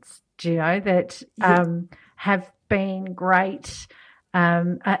friends, that have been great,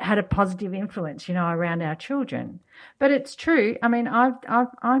 had a positive influence, around our children. But it's true. I mean,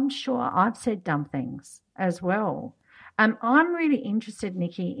 I'm sure I've said dumb things as well. I'm really interested,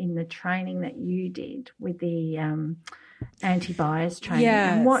 Nikki, in the training that you did with the anti-bias training.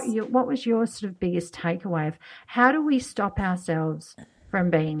 Yes. And what was your sort of biggest takeaway of how do we stop ourselves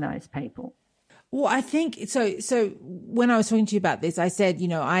from being those people? Well, I think so when I was talking to you about this, I said,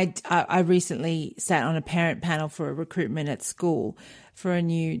 I recently sat on a parent panel for a recruitment at school for a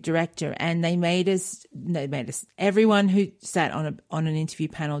new director, and they made us, everyone who sat on an interview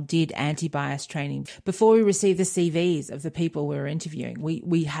panel did anti-bias training. Before we received the CVs of the people we were interviewing,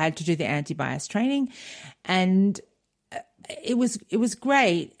 we had to do the anti-bias training, and it was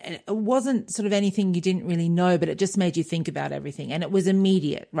great. It wasn't sort of anything you didn't really know, but it just made you think about everything. And it was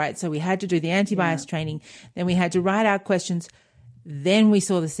immediate, right? So we had to do the anti-bias training, then we had to write our questions, then we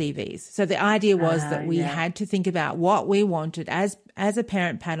saw the CVs. So the idea was that we had to think about what we wanted as a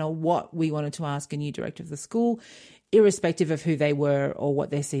parent panel, what we wanted to ask a new director of the school, irrespective of who they were or what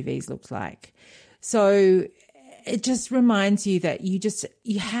their CVs looked like. So it just reminds you that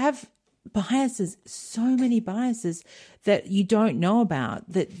you have biases, so many biases that you don't know about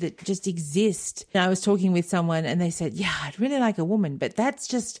that just exist. I was talking with someone and they said, yeah, I'd really like a woman, but that's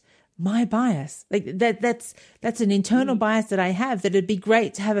just my bias. Like that's an internal bias that I have, that it'd be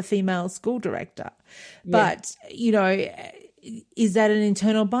great to have a female school director. Yeah. But, is that an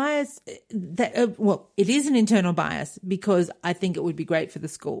internal bias? Well, it is an internal bias because I think it would be great for the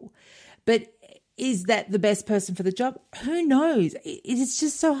school. But is that the best person for the job? Who knows? It's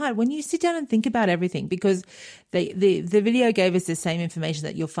just so hard when you sit down and think about everything, because the video gave us the same information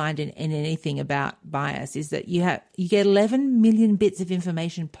that you'll find in anything about bias, is that you get 11 million bits of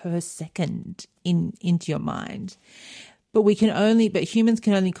information per second into your mind. But humans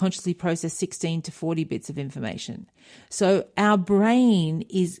can only consciously process 16 to 40 bits of information. So our brain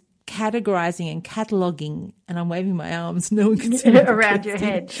is categorizing and cataloging, and I'm waving my arms, no one can see around your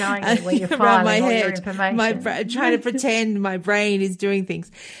head, showing me where you're filing all your information. Trying to pretend my brain is doing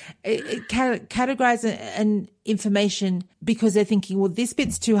things. It categorizes an information because they're thinking, well, this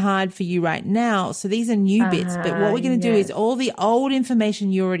bit's too hard for you right now, so these are new bits. But what we're going to do is all the old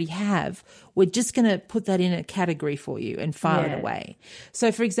information you already have, we're just going to put that in a category for you and file it away.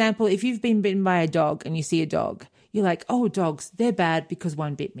 So, for example, if you've been bitten by a dog and you see a dog, you're like, oh, dogs, they're bad because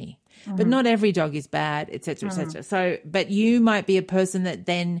one bit me. But not every dog is bad, et cetera, et cetera. So, but you might be a person that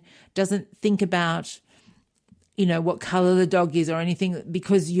then doesn't think about, you know, what color the dog is or anything,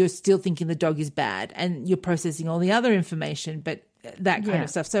 because you're still thinking the dog is bad and you're processing all the other information, but that kind of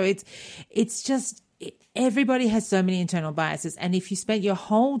stuff. So it's just, everybody has so many internal biases. And if you spent your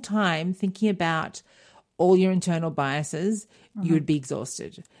whole time thinking about all your internal biases, you would be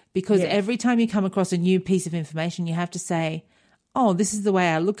exhausted, because every time you come across a new piece of information, you have to say, oh, this is the way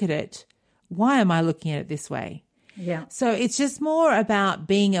I look at it. Why am I looking at it this way? Yeah. So it's just more about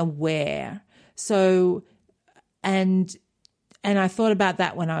being aware. So, and I thought about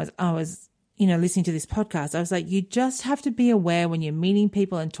that when I was, you know, listening to this podcast. I was like, you just have to be aware when you're meeting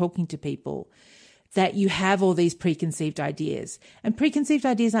people and talking to people that you have all these preconceived ideas. And preconceived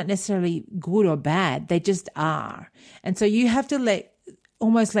ideas aren't necessarily good or bad. They just are. And so you have to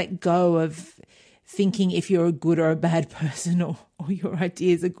almost let go of thinking if you're a good or a bad person, or your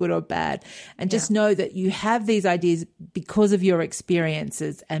ideas are good or bad. And just know that you have these ideas because of your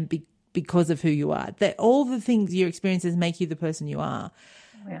experiences and because of who you are. That all the things, your experiences, make you the person you are.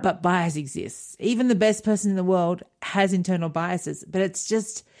 Yeah. But bias exists. Even the best person in the world has internal biases, but it's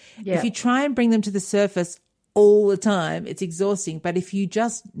just, if you try and bring them to the surface all the time, it's exhausting. But if you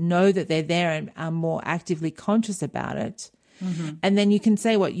just know that they're there and are more actively conscious about it, and then you can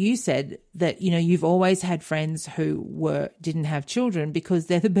say what you said, that, you know, you've always had friends who didn't have children because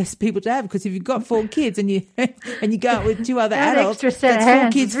they're the best people to have. Because if you've got 4 kids and you go out with 2 other adults, that's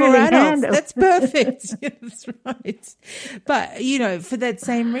 4 kids, 4 adults. That's perfect. That's right. But, you know, for that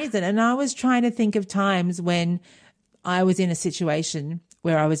same reason. And I was trying to think of times when I was in a situation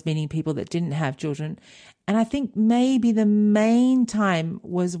where I was meeting people that didn't have children. And I think maybe the main time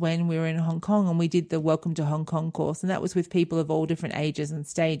was when we were in Hong Kong and we did the Welcome to Hong Kong course. And that was with people of all different ages and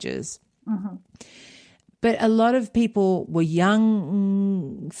stages. But a lot of people were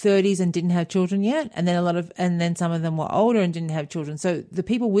young, 30s, and didn't have children yet. And then some of them were older and didn't have children. So the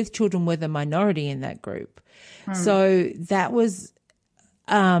people with children were the minority in that group. So that was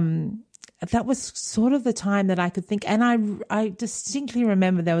sort of the time that I could think. And I distinctly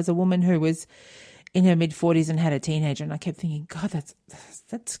remember there was a woman who was in her mid-40s and had a teenager, and I kept thinking, God,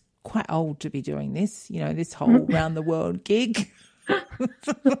 that's quite old to be doing this, you know, this whole round the world gig.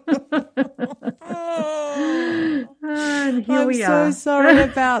 And here we are. I'm so sorry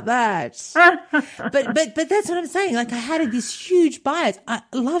about that. But that's what I'm saying. Like, I had this huge bias. A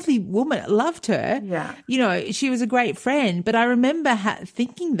lovely woman, loved her. Yeah. You know, she was a great friend. But I remember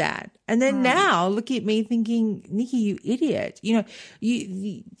thinking that. And then now look at me thinking, Nikki, you idiot. You know,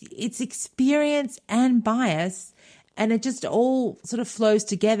 it's experience and bias. And it just all sort of flows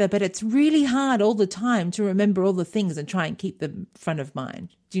together, but it's really hard all the time to remember all the things and try and keep them front of mind.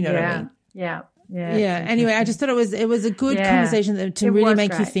 Do you know what I mean? Yeah. Anyway, I just thought it was a good conversation to really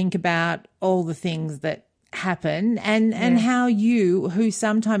make you think about all the things that happen and how you, who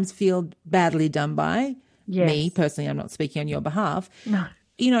sometimes feel badly done by me personally, I'm not speaking on your behalf. No.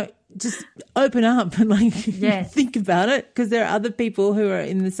 You know, just open up and think about it, because there are other people who are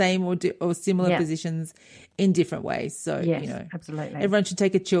in the same or similar positions in different ways. So, you know, absolutely. Everyone should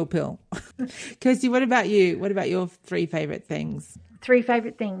take a chill pill. Kirsty, what about you? What about your 3 favorite things? 3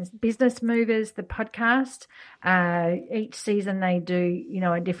 favorite things. Business Movers, the podcast. Each season they do, you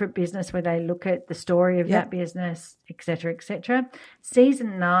know, a different business where they look at the story of that business, et cetera, et cetera.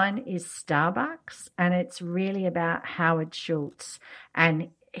 Season 9 is Starbucks, and it's really about Howard Schultz and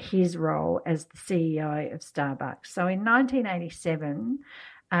his role as the CEO of Starbucks. So in 1987,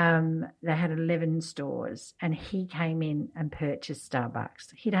 they had 11 stores, and he came in and purchased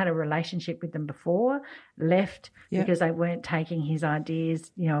Starbucks. He'd had a relationship with them before, left because they weren't taking his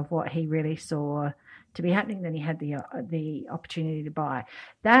ideas, you know, of what he really saw to be happening. Then he had the opportunity to buy.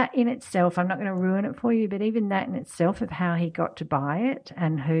 That in itself, I'm not going to ruin it for you, but even that in itself of how he got to buy it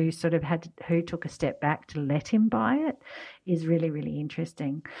and who took a step back to let him buy it is really, really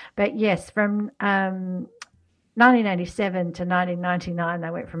interesting. But yes, from 1987 to 1999, they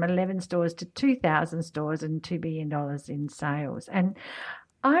went from 11 stores to 2,000 stores and $2 billion in sales. And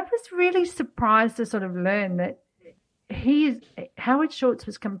I was really surprised to sort of learn that Howard Schultz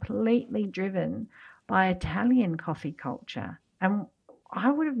was completely driven by Italian coffee culture. And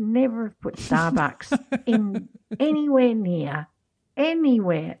I would have never have put Starbucks in anywhere near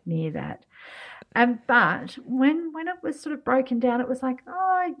that. But when it was sort of broken down, it was like,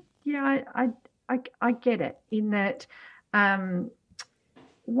 oh, yeah, I get it, in that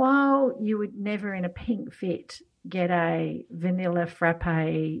while you would never in a Pink Fit get a vanilla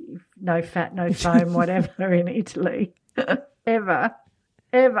frappe, no fat, no foam, whatever in Italy, ever,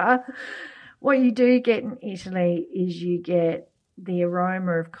 what you do get in Italy is you get the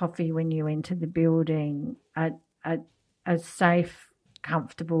aroma of coffee when you enter the building, a safe,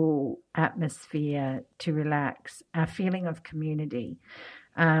 comfortable atmosphere to relax, a feeling of community.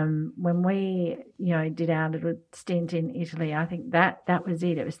 When we, did our little stint in Italy, I think that was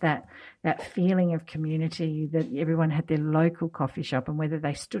it. It was that feeling of community, that everyone had their local coffee shop, and whether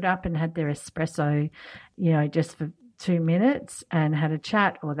they stood up and had their espresso, just for 2 minutes and had a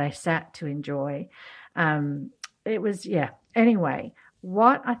chat, or they sat to enjoy. It was, Anyway,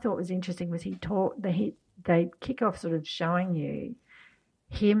 what I thought was interesting was they kick off sort of showing you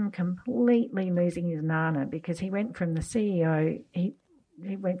him completely losing his nana, because he went from the CEO, he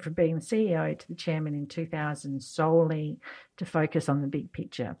went from being the CEO to the chairman in 2000 solely to focus on the big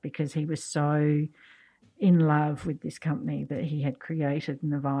picture, because he was so in love with this company that he had created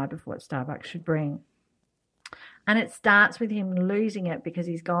and the vibe of what Starbucks should bring. And it starts with him losing it because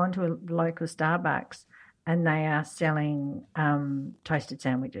he's gone to a local Starbucks and they are selling toasted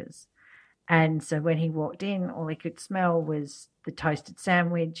sandwiches. And so when he walked in, all he could smell was the toasted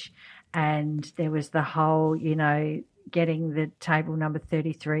sandwich, and there was the whole, getting the table number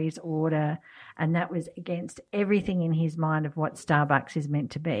 33's order, and that was against everything in his mind of what Starbucks is meant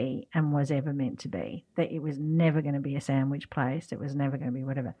to be and was ever meant to be, that it was never going to be a sandwich place, it was never going to be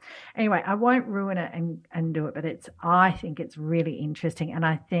whatever. Anyway, I won't ruin it and do it, but I think it's really interesting. And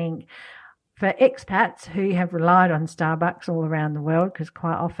I think for expats who have relied on Starbucks all around the world, because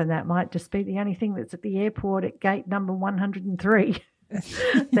quite often that might just be the only thing that's at the airport at gate number 103,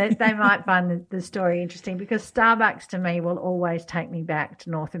 they might find the story interesting, because Starbucks to me will always take me back to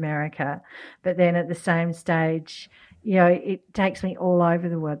North America. But then at the same stage, it takes me all over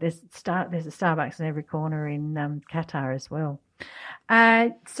the world. There's a Starbucks in every corner in Qatar as well.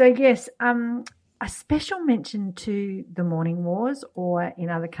 So yes, a special mention to The Morning Wars, or in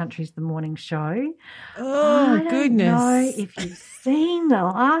other countries, The Morning Show. Oh, goodness. I don't know if you've seen the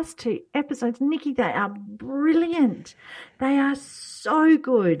last 2 episodes. Nikki, they are brilliant. They are so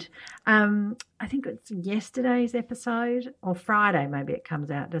good. I think it's yesterday's episode, or Friday maybe it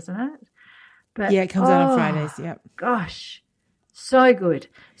comes out, doesn't it? But, yeah, it comes out on Fridays, yep. Gosh, so good.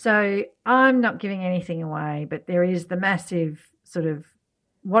 So I'm not giving anything away, but there is the massive sort of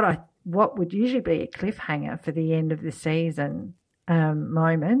what would usually be a cliffhanger for the end of the season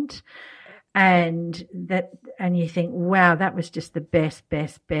moment, and you think, wow, that was just the best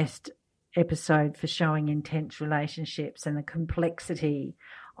episode for showing intense relationships and the complexity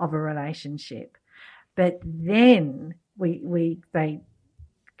of a relationship. But then they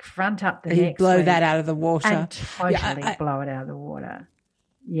front up the next blow week that out of the water and totally blow it out of the water.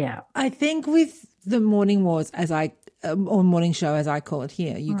 Yeah, I think with the Morning Wars, or Morning Show as I call it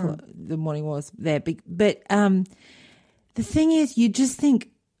here, you call it the Morning Wars there, but the thing is, you just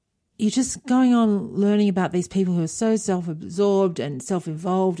think you're just going on learning about these people who are so self-absorbed and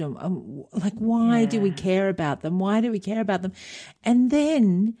self-involved, and like, why do we care about them? Why do we care about them? And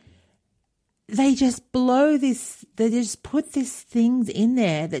then they just they just put these things in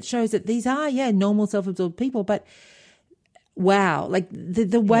there that shows that these are, normal self-absorbed people, but wow, like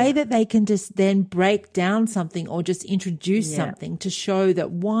the way that they can just then break down something or just introduce something to show that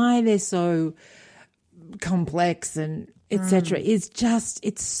why they're so complex and etc. is just,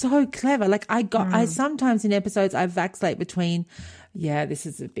 it's so clever. Like I sometimes in episodes I vacillate between, this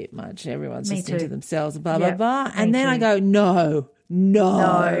is a bit much, everyone's just into themselves, blah, blah, blah. And then I go, no,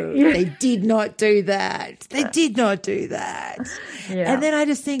 they did not do that. They did not do that. Yeah. And then I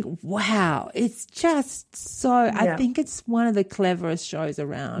just think, wow, it's just so, I think it's one of the cleverest shows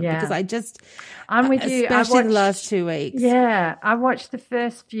around, because I'm with you. Especially the last 2 weeks. Yeah. I watched the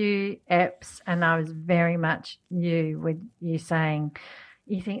first few eps and I was very much with you saying,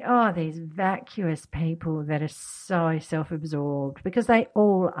 you think, oh, these vacuous people that are so self-absorbed, because they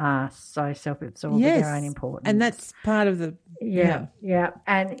all are so self-absorbed with their own importance. And that's part of the... Yeah.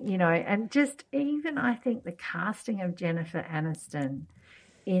 And, and just even I think the casting of Jennifer Aniston,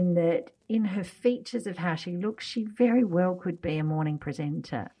 in her features of how she looks, she very well could be a morning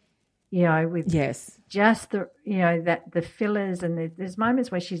presenter. With just the, that the fillers, and there's moments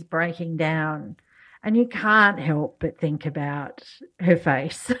where she's breaking down and you can't help but think about her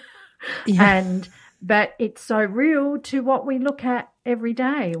face. But it's so real to what we look at every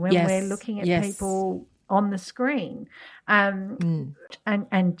day when we're looking at people on the screen. And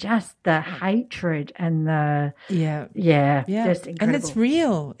just the hatred and the just incredible. And it's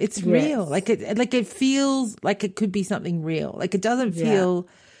real. It's real. Like it feels like it could be something real. Like it doesn't feel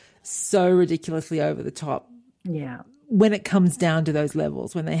so ridiculously over the top. Yeah. When it comes down to those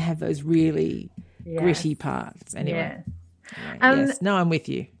levels, when they have those really gritty parts. Anyway. No, I'm with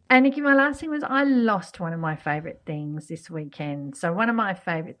you. And Nikki, my last thing was I lost one of my favourite things this weekend. So one of my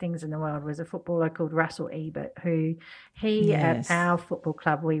favourite things in the world was a footballer called Russell Ebert, who at our football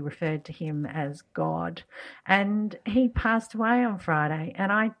club, we referred to him as God. And he passed away on Friday. And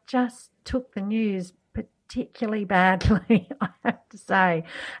I just took the news particularly badly, I have to say.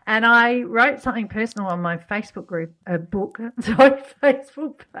 And I wrote something personal on my Facebook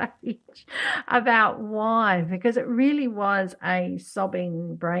Facebook page about why, because it really was a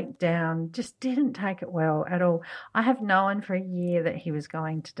sobbing breakdown, just didn't take it well at all. I have known for a year that he was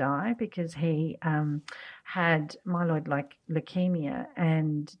going to die because he had myeloid leukemia,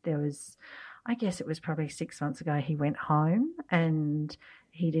 and there was, I guess it was probably 6 months ago, he went home and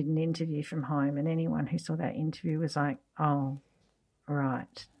he did an interview from home, and anyone who saw that interview was like, oh,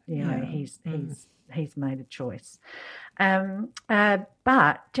 right, he's made a choice.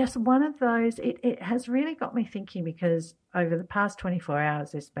 But just one of those, it has really got me thinking, because over the past 24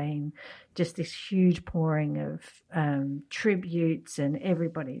 hours there's been just this huge pouring of tributes, and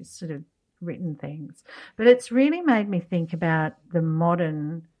everybody's sort of written things. But it's really made me think about the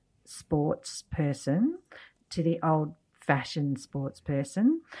modern sports person to the old-fashioned sports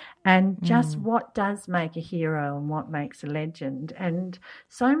person, and just what does make a hero and what makes a legend. And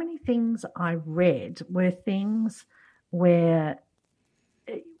so many things I read were things where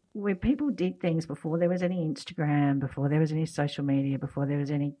people did things before there was any Instagram, before there was any social media, before there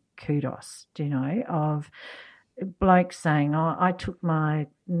was any kudos, of blokes saying, oh, I took my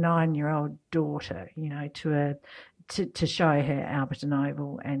 9-year-old daughter, to show her Albert and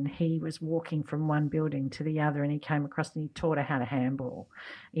Oval, and he was walking from one building to the other, and he came across and he taught her how to handball,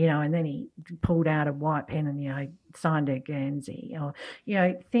 and then he pulled out a white pen and, signed her Guernsey, or,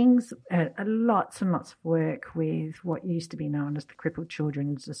 things, lots and lots of work with what used to be known as the Crippled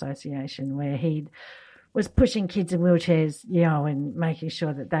Children's Association, where he was pushing kids in wheelchairs, and making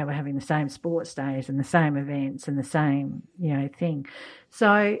sure that they were having the same sports days and the same events and the same, thing.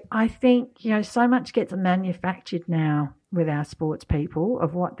 So I think, so much gets manufactured now with our sports people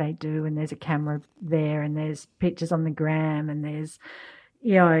of what they do, and there's a camera there and there's pictures on the gram, and there's,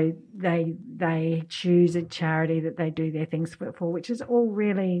 they choose a charity that they do their things for, which is all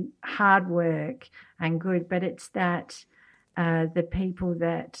really hard work and good. But it's that the people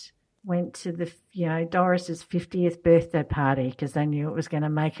that went to the, Doris's 50th birthday party because they knew it was going to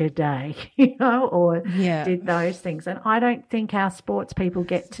make her day, or did those things. And I don't think our sports people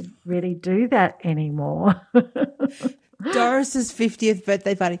get to really do that anymore. Doris's 50th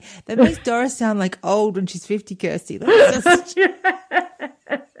birthday party. That makes Doris sound like old when she's 50, Kirsty. You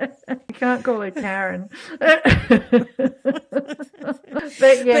can't call her Karen. But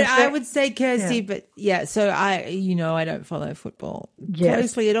I would say Kirsty, so I don't follow football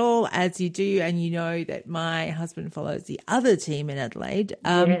closely at all, as you do, and that my husband follows the other team in Adelaide.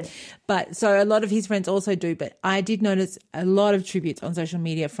 But so a lot of his friends also do, but I did notice a lot of tributes on social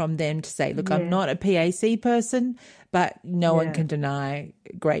media from them to say, look, I'm not a PAC person, but no one can deny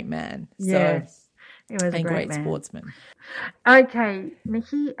great man. So it was a great man. Sportsman. Okay,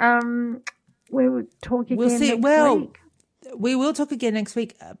 Nikki, we will talk again next week. We will talk again next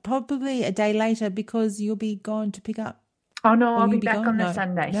week, probably a day later, because you'll be gone to pick up. Oh, no, I'll be back on the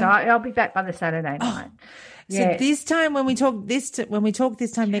Sunday. No. So I'll be back by the Saturday night. So this time, when we talk this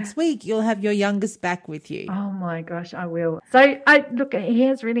time next week, you'll have your youngest back with you. Oh my gosh, I will. So look, he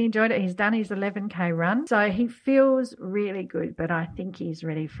has really enjoyed it. He's done his 11K run, so he feels really good. But I think he's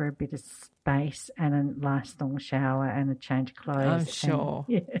ready for a bit of space and a nice long shower and a change of clothes. I'm sure.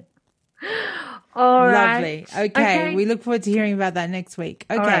 All right. Lovely. Okay. We look forward to hearing about that next week.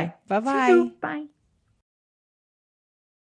 Okay. Right. Bye-bye. Bye.